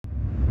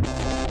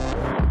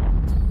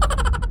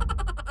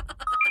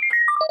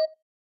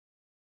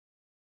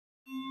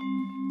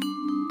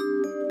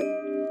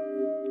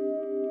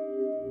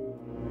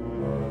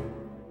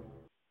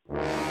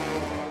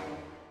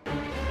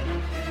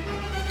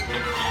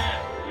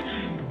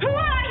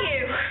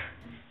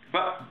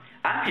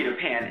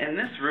and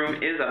this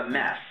room is a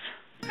mess.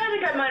 I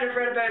think I might have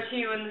read about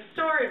you in the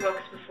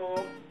storybooks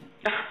before.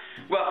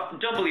 Well,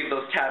 don't believe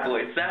those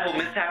tabloids. That whole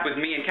mishap with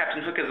me and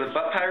Captain Hook as a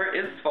butt pirate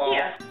is false.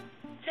 Here,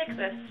 take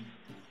this.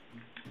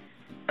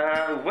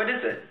 What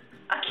is it?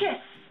 A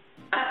kiss.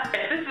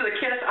 If this is a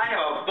kiss, I have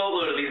a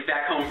boatload of these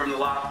back home from the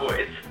Lost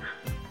Boys.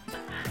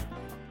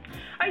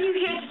 Are you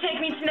here to take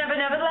me to Never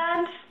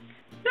Neverland?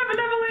 Never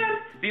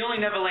Neverland? The only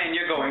Neverland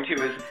you're going to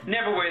is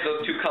never wear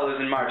those two colors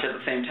in March at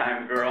the same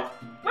time, girl.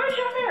 Where's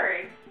your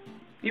fairy?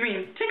 You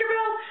mean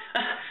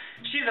Tinkerbell?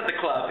 She's at the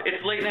club.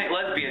 It's late night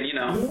lesbian, you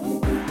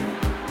know.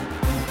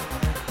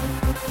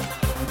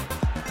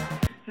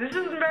 This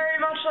isn't very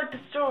much like the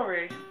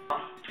story.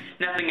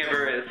 Nothing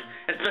ever is.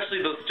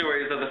 Especially those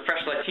stories of the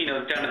fresh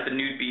Latinos down at the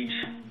nude beach.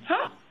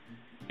 Huh?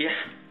 Yeah,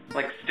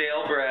 like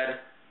stale bread.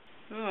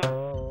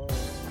 Oh.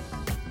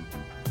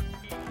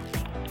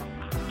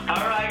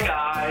 Alright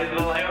guys,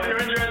 well